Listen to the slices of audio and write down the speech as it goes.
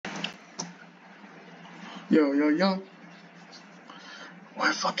Yo, yo, yo.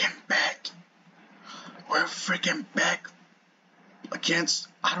 We're fucking back. We're freaking back against,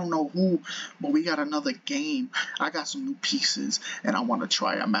 I don't know who, but we got another game. I got some new pieces, and I want to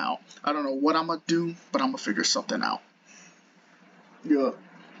try them out. I don't know what I'm going to do, but I'm going to figure something out. Yeah.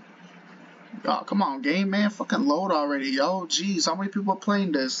 Oh, come on, game, man. Fucking load already. Yo, jeez, how many people are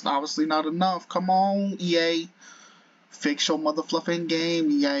playing this? Obviously not enough. Come on, EA. Fix your motherfluffing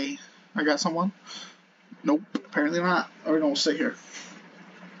game, EA. I got someone? Nope, apparently not. We're gonna sit here.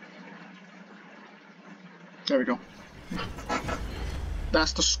 There we go.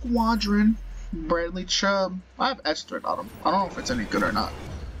 That's the squadron. Bradley Chubb. I have Esther on him. I don't know if it's any good or not.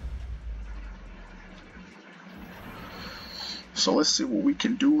 So let's see what we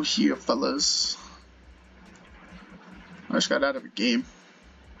can do here, fellas. I just got out of a game.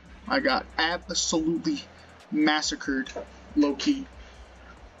 I got absolutely massacred, low-key.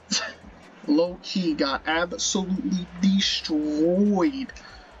 Low-key got absolutely destroyed.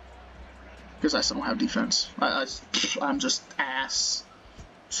 Because I still don't have defense. I'm just ass.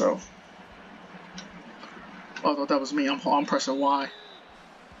 So. Oh, I thought that was me. I'm pressing Y.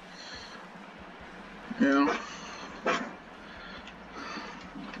 You know?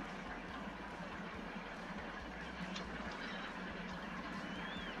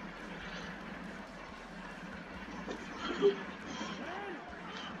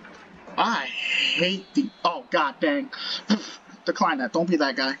 I hate the... Oh, god dang. Decline that. Don't be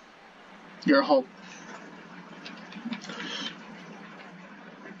that guy. You're a hoe.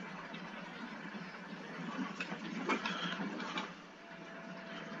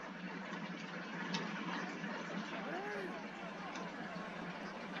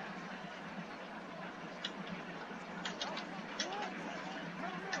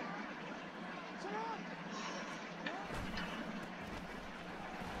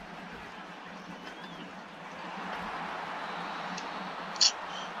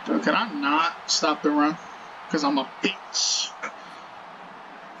 Dude, can I not stop the run? Because I'm a bitch.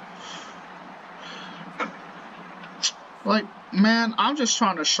 Like, man, I'm just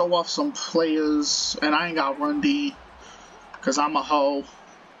trying to show off some players, and I ain't got run D. Because I'm a hoe.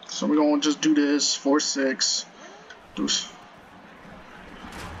 So we're going to just do this. 4-6. Deuce.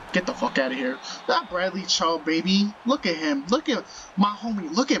 Get the fuck out of here. That Bradley Chubb, baby. Look at him. Look at my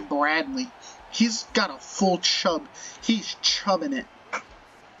homie. Look at Bradley. He's got a full chub. He's chubbing it.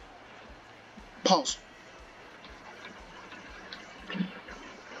 Pause.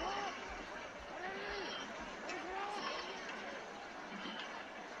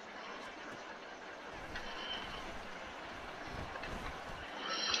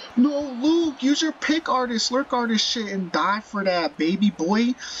 No, Luke, use your pick artist, lurk artist shit and die for that, baby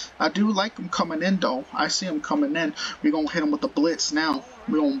boy. I do like him coming in, though. I see him coming in. We're going to hit him with the blitz now.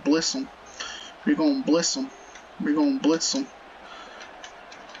 We're going to blitz him. We're going to blitz him. We're going to blitz him.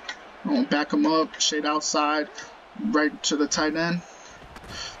 We're going to back him up, shade outside, right to the tight end.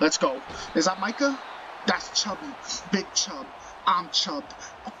 Let's go. Is that Micah? That's Chubby. Big Chubb. I'm Chubb.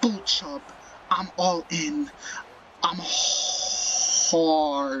 Full Chubb. I'm all in. I'm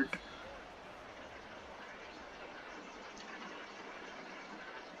hard.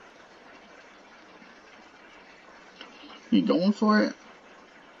 You going for it?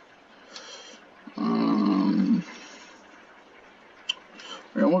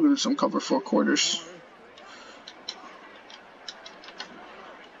 Yeah, we'll do some cover 4 quarters.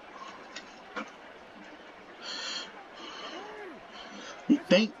 You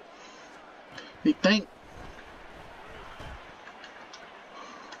think? You think?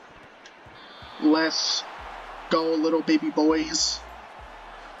 Let's go, little baby boys.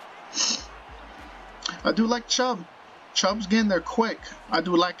 I do like Chubb. Chubb's getting there quick. I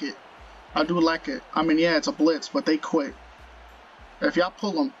do like it. I do like it. I mean, yeah, it's a blitz, but they quick. If y'all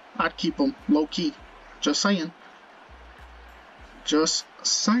pull them, I'd keep them low key. Just saying. Just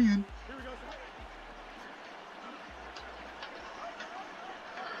saying.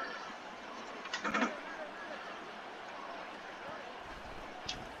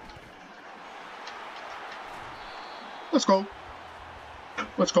 Let's go.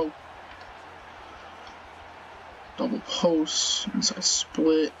 Let's go. Double post, inside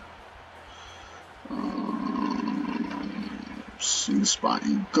split. See the spot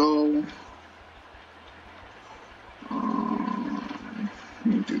and go.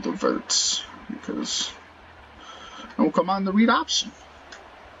 You do the verts because don't come on the read option.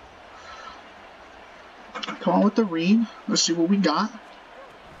 Come on with the read. Let's see what we got.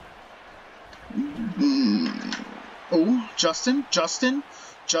 Oh, Justin.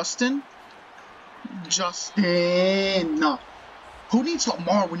 Who needs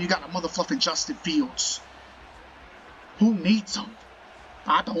Lamar when you got a motherfucking Justin Fields? Who needs him?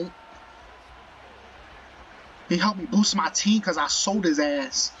 I don't. He helped me boost my team because I sold his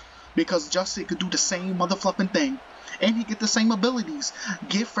ass. Because Justin could do the same motherfucking thing. And he get the same abilities.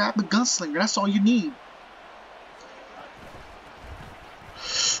 Get Frap a gunslinger. That's all you need.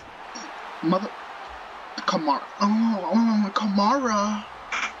 Mother... Kamara. Oh, Kamara.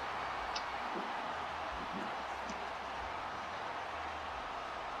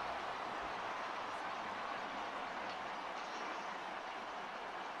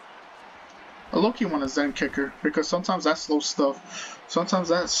 I low-key want a Zen kicker because sometimes that slow stuff, sometimes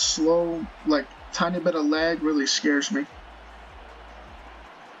that slow, like, tiny bit of lag really scares me.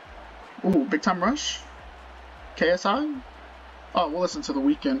 Ooh, big time rush? KSI? Oh, we'll listen to The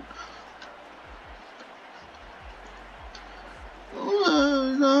Weeknd.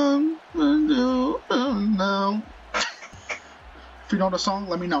 If you know the song,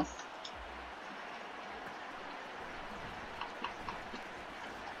 let me know.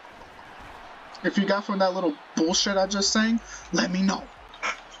 If you got from that little bullshit I just sang, let me know.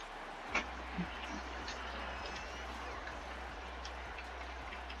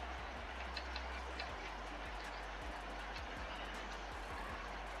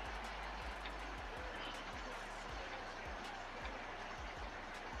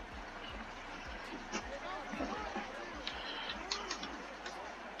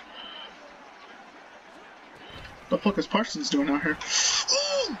 The fuck is Parsons doing out here?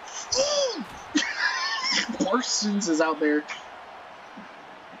 Ooh! Ooh! Parsons is out there.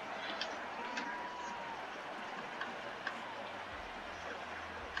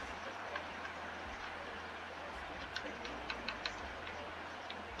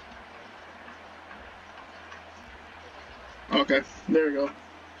 Okay, there we go.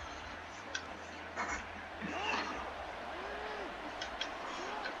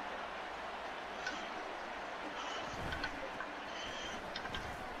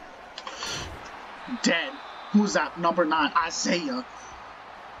 Dead. Who's that? Number 9, Isaiah.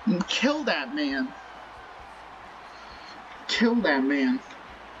 Kill that man. Kill that man.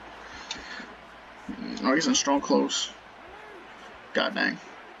 Oh, he's in strong clothes. God dang.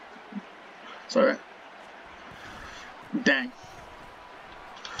 Sorry. Dang.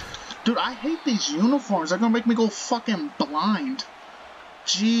 Dude, I hate these uniforms. They're gonna make me go fucking blind.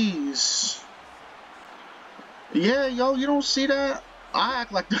 Jeez. Yeah, yo, you don't see that? I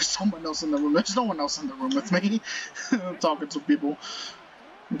act like there's someone else in the room. There's no one else in the room with me. I'm talking to people.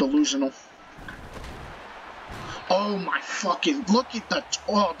 Delusional. Oh my fucking, look at the,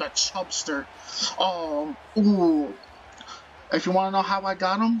 oh, the chubster. Oh, ooh. If you want to know how I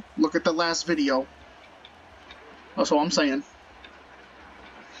got him, look at the last video. That's all I'm saying.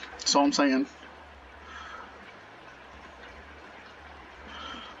 That's all I'm saying.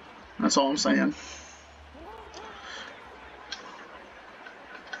 That's all I'm saying.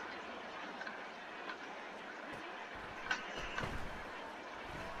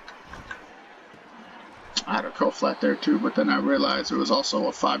 I had a curl flat there too, but then I realized it was also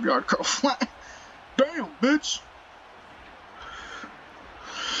a 5-yard curl flat. Damn, bitch!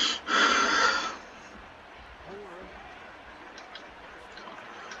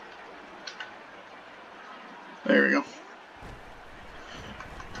 There we go.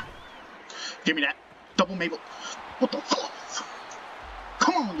 Give me that. Double Mabel. What the fuck?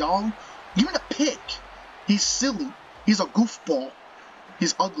 Come on, y'all. Give me the pick. He's silly. He's a goofball.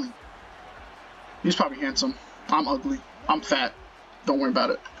 He's ugly. He's probably handsome. I'm ugly. I'm fat. Don't worry about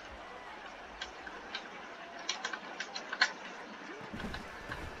it.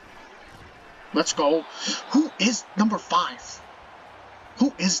 Let's go. Who is number 5?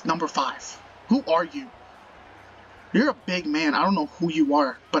 Who is number 5? Who are you? You're a big man. I don't know who you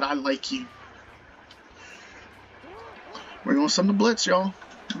are, but I like you. We're going to send the blitz, y'all.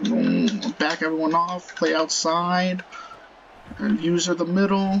 We're going to back everyone off. Play outside. And user the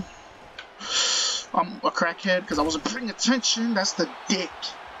middle. I'm a crackhead because I wasn't paying attention. That's the dick.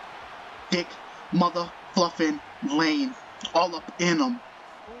 Dick mother fluffing lane. All up in them.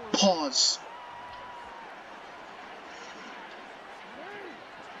 Pause.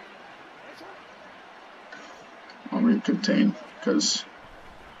 I'm going to contain because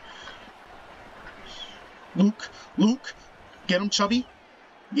Luke, get him, chubby.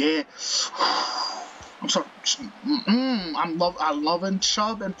 Yeah. I'm sorry. I'm loving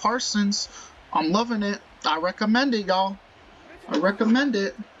Chubb and Parsons. I'm loving it. I recommend it, y'all. I recommend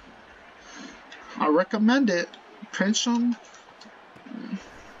it. I recommend it. Pinch them.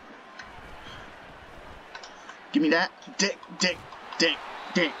 Give me that. Dick.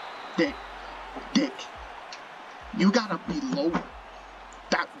 You gotta be low.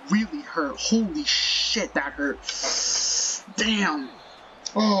 That really hurt. Holy shit, that hurt. Damn.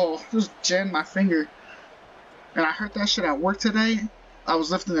 Oh, just jammed my finger. And I heard that shit at work today. I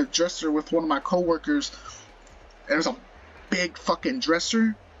was lifting a dresser with one of my coworkers. It was a big fucking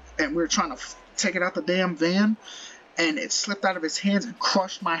dresser, and we were trying to take it out the damn van, and it slipped out of his hands and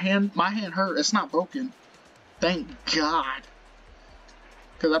crushed my hand. My hand hurt. It's not broken. Thank God.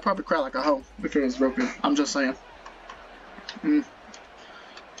 Because I'd probably cry like a hoe if it was broken. I'm just saying.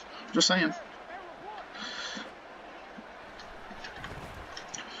 Just saying.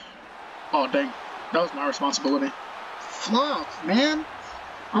 Oh, dang. That was my responsibility. Fuck, man.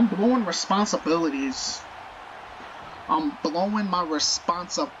 I'm blowing responsibilities. I'm blowing my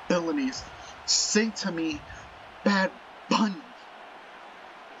responsibilities. Sing to me, Bad Bunny.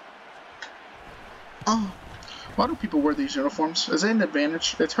 Why do people wear these uniforms? Is it an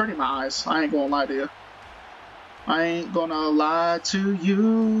advantage? It's hurting my eyes. I ain't gonna lie to you. I ain't gonna lie to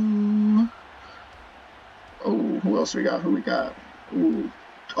you. Oh, who else we got? Who we got? Ooh.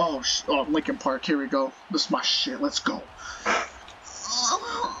 Oh, Lincoln Park. Here we go. This is my shit. Let's go.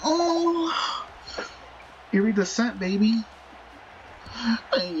 Oh. Eerie Descent, baby.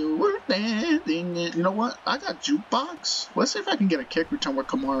 You were dancing. You know what? I got jukebox. Let's see if I can get a kick return with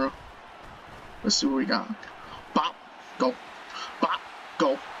Kamara. Let's see what we got. Bop. Go. Bop.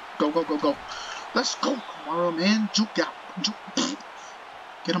 Go. Go, go, go, go. Let's go, Kamara, man. Juke out.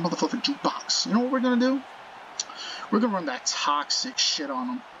 Get a motherfucking jukebox. You know what we're gonna do? We're gonna run that toxic shit on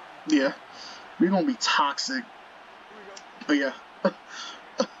him. Yeah. We're gonna be toxic. Oh, yeah.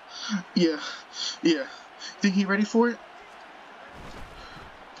 Yeah. Yeah. Think he ready for it?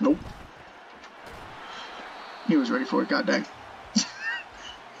 Nope. He was ready for it, god dang.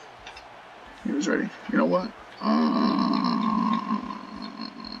 He was ready. You know what?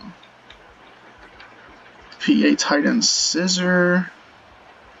 PA tight end scissor.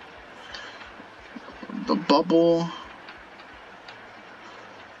 The bubble.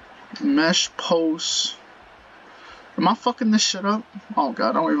 Mesh post. Am I fucking this shit up? Oh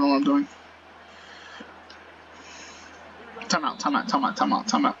god, I don't even know what I'm doing. Time out, time out, time out, time out,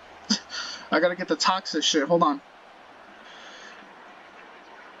 time out. I gotta get the toxic shit. Hold on.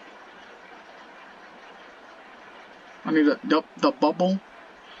 I need the bubble.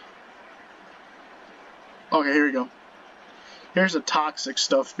 Okay, here we go. Here's the toxic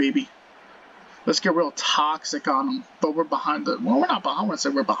stuff, baby. Let's get real toxic on them. But we're behind the... Well, we're not behind. I wouldn't say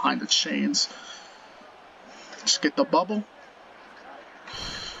we're behind the chains. Just get the bubble.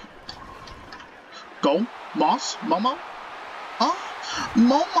 Go. Moss. Momo.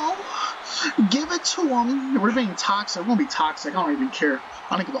 Momo. Give it to him. We're being toxic. We're going to be toxic. I don't even care.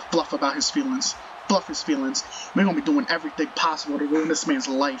 I don't give a fluff about his feelings. Fluff his feelings. We're going to be doing everything possible to ruin this man's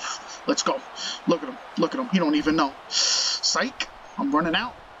life. Let's go. Look at him. Look at him. He don't even know. Psych. I'm running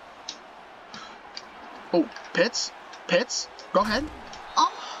out. Oh, Pitts. Pitts. Go ahead.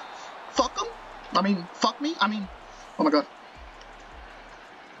 Oh, fuck him. I mean, fuck me. I mean, oh my god.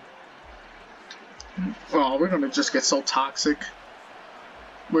 Oh, we're going to just get so toxic.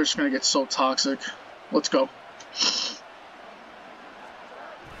 We're just going to get so toxic. Let's go.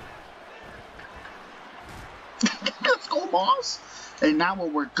 Let's go, boss. And now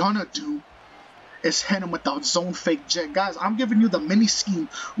what we're going to do is hit him with the zone fake jet. Guys, I'm giving you the mini scheme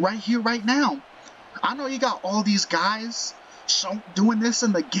right here, right now. I know you got all these guys doing this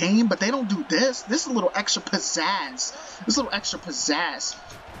in the game, but they don't do this. This is a little extra pizzazz. This is a little extra pizzazz.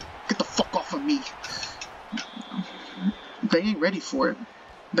 Get the fuck off of me. They ain't ready for it.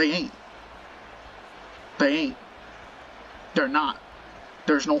 They ain't. They ain't. They're not.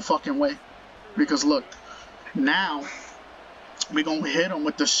 There's no fucking way. Because look, now we gonna hit them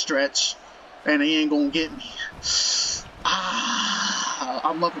with the stretch, and they ain't gonna get me.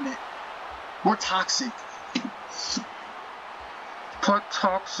 I'm loving it. We're toxic. Put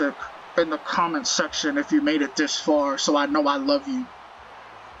toxic in the comment section if you made it this far, so I know I love you.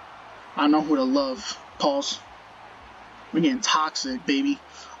 I know who to love. Pause. We're getting toxic, baby.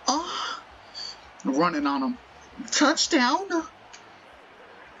 Running on them. Touchdown.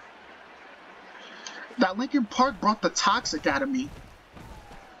 That Lincoln Park brought the toxic out of me.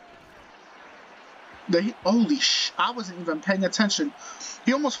 Holy sh! I wasn't even paying attention.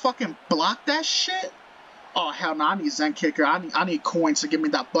 He almost fucking blocked that shit. Oh hell no! I need Zen Kicker. I need coins to give me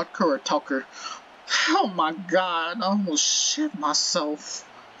that Butker or Tucker. Oh my god! I almost shit myself.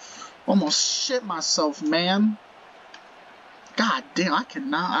 Almost shit myself, man. God damn! I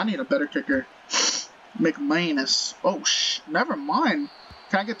cannot. I need a better kicker. McManus. Oh never mind.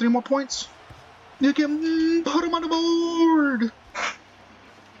 Can I get 3 more points? You can put him on the board.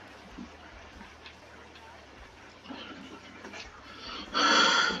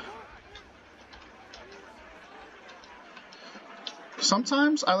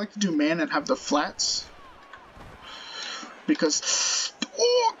 Sometimes I like to do man and have the flats. Because...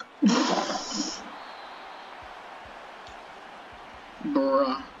 Oh!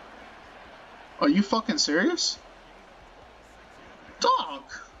 Bruh. Are you fucking serious? Dog!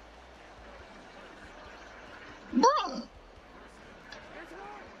 Bruh!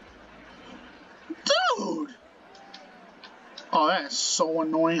 Dude! Oh, that is so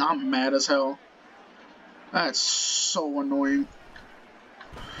annoying. I'm mad as hell. That's so annoying.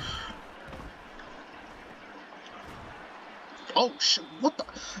 Oh shit, what the?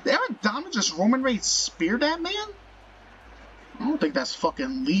 Did Eric Diamond just Roman Reigns spear that man? I don't think that's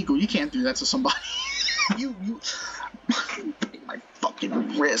fucking legal. You can't do that to somebody. you my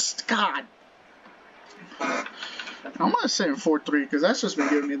fucking wrist. God. I'm gonna say in 4-3 because that's just been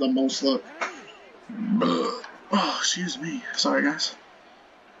giving me the most luck. Oh, excuse me. Sorry, guys.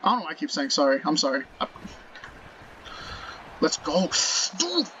 I don't know why I keep saying sorry. I'm sorry. Let's go.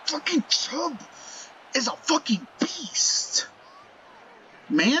 Dude, fucking Chubb is a fucking beast.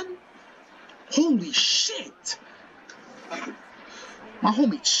 Man. Holy shit. My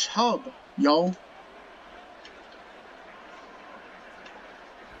homie Chubb, yo.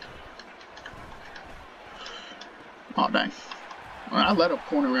 Oh, dang. I let up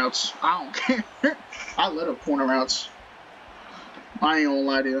corner routes. I don't care. I let up corner routes. I ain't gonna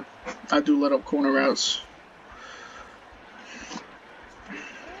lie to you. I do let up corner routes.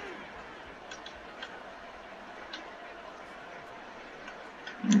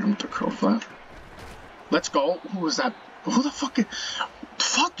 With the curl flat. Let's go. Who was that? Who the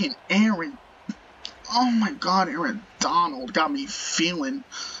fucking Aaron? Oh my God, Aaron Donald got me feeling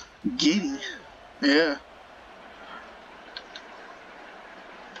giddy. Yeah.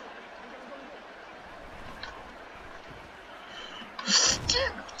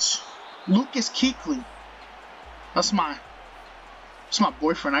 Damn it. Lucas Kuechly. That's my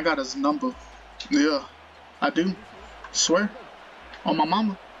boyfriend. I got his number. Yeah, I do. Swear. On my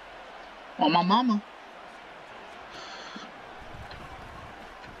mama. On my mama.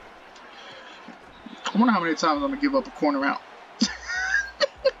 I wonder how many times I'm gonna give up a corner out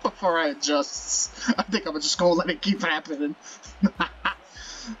before I adjust. I think I'm just gonna let it keep happening.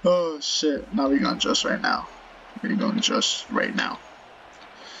 Oh shit. Now we're gonna adjust right now. We're gonna adjust right now.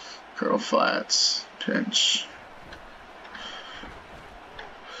 Curl flats. Pinch.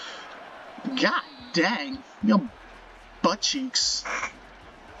 God dang. Your butt cheeks.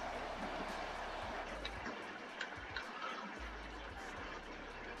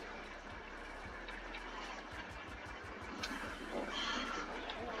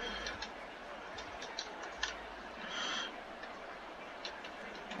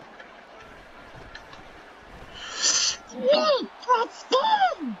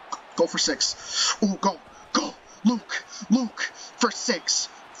 Go for 6. Ooh, go. Luke, for 6.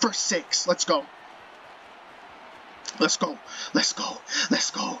 For 6. Let's go.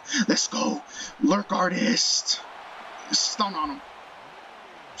 Lurk artist. Stun on him.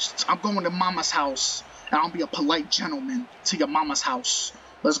 I'm going to mama's house. And I'll be a polite gentleman to your mama's house.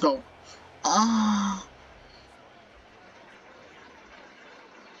 Let's go. God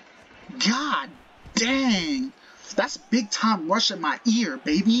dang. That's big time rush in my ear,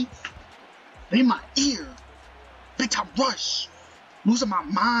 baby. In my ear. Big time rush. Losing my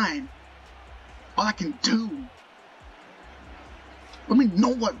mind. All I can do. Let me know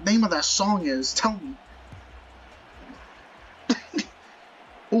what name of that song is. Tell me.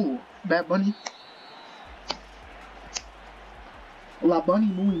 Ooh, Bad Bunny. La Bunny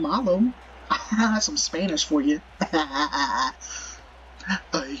muy malo. Some Spanish for you.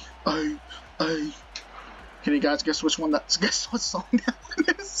 Ay. Can you guys guess which one that's guess what song that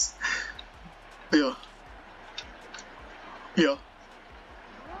one is? Yeah.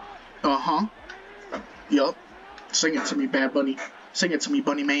 Uh-huh. Yup. Sing it to me, Bad Bunny. Sing it to me,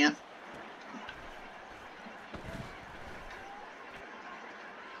 Bunny Man.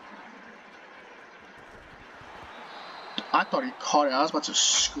 I thought he caught it. I was about to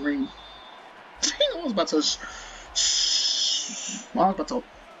scream. I was about to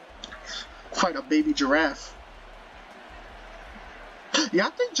fight a baby giraffe. Yeah, I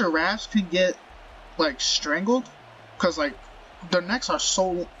think giraffes can get like strangled because like their necks are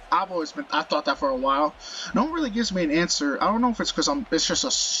so. I thought that for a while. No one really gives me an answer. I don't know if it's because it's just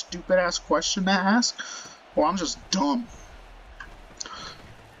a stupid ass question to ask, or I'm just dumb.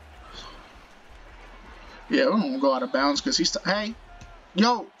 Yeah, we don't go out of bounds because he's. Hey,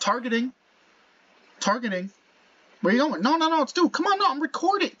 yo, targeting. Where you going? No, it's dude. Come on, no, I'm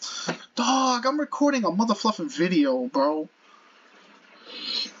recording. Dog, I'm recording a motherfluffing video, bro.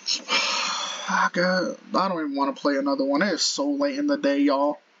 I don't even want to play another one. It is so late in the day,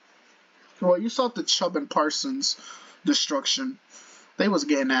 y'all. Well, you saw the Chubb and Parsons destruction. They was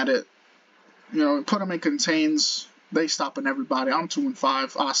getting at it. You know, put them in contains. They stopping everybody. I'm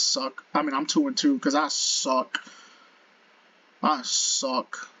 2-5. I suck. I mean, I'm 2-2 because I suck. I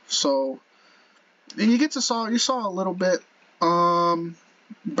suck. So, and you saw a little bit.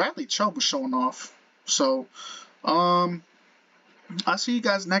 Bradley Chubb was showing off. So, I'll see you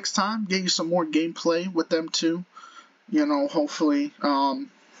guys next time. Get you some more gameplay with them too. You know, hopefully,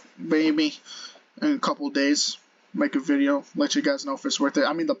 maybe in a couple of days, make a video, let you guys know if it's worth it.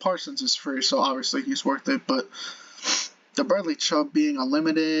 I mean, the Parsons is free, so obviously he's worth it, but the Bradley Chubb being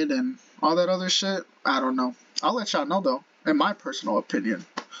unlimited and all that other shit, I don't know. I'll let y'all know though, in my personal opinion,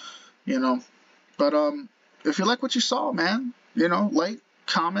 you know. But if you like what you saw, man, you know, like,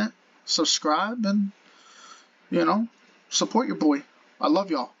 comment, subscribe, and you know, support your boy. I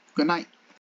love y'all. Good night.